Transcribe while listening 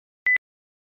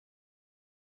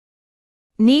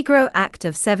Negro Act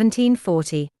of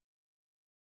 1740.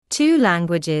 2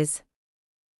 languages.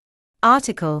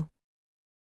 Article.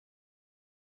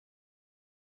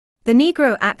 The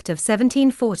Negro Act of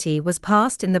 1740 was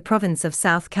passed in the province of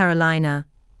South Carolina,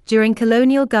 during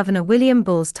colonial Governor William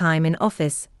Bull's time in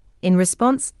office, in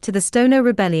response to the Stono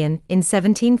Rebellion in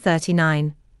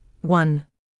 1739. 1.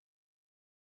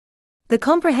 The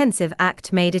Comprehensive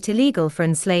Act made it illegal for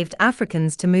enslaved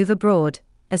Africans to move abroad,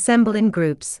 assemble in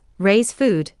groups, raise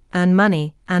food, earn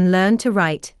money, and learn to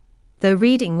write, though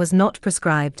reading was not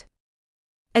prescribed.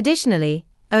 Additionally,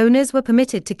 owners were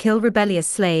permitted to kill rebellious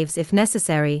slaves if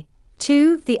necessary.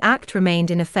 2. The Act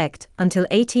remained in effect until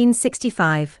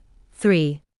 1865.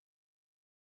 3.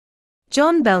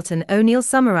 John Belton O'Neill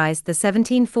summarized the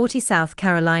 1740 South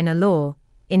Carolina law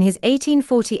in his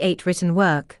 1848 written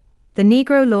work, The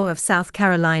Negro Law of South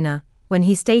Carolina, when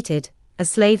he stated, "A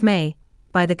slave may,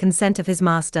 by the consent of his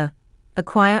master,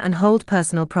 acquire and hold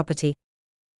personal property.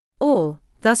 All,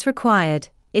 thus required,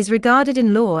 is regarded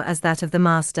in law as that of the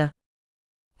master."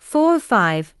 4.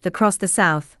 5. Across the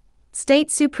South, state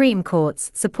supreme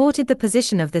courts supported the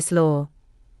position of this law.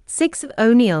 6.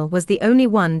 O'Neill was the only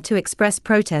one to express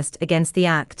protest against the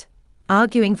act,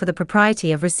 arguing for the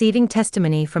propriety of receiving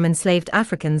testimony from enslaved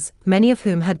Africans, many of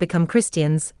whom had become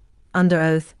Christians. Under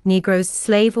oath, Negroes,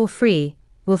 slave or free,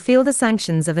 will feel the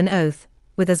sanctions of an oath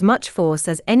with as much force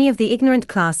as any of the ignorant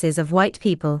classes of white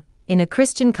people in a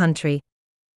Christian country.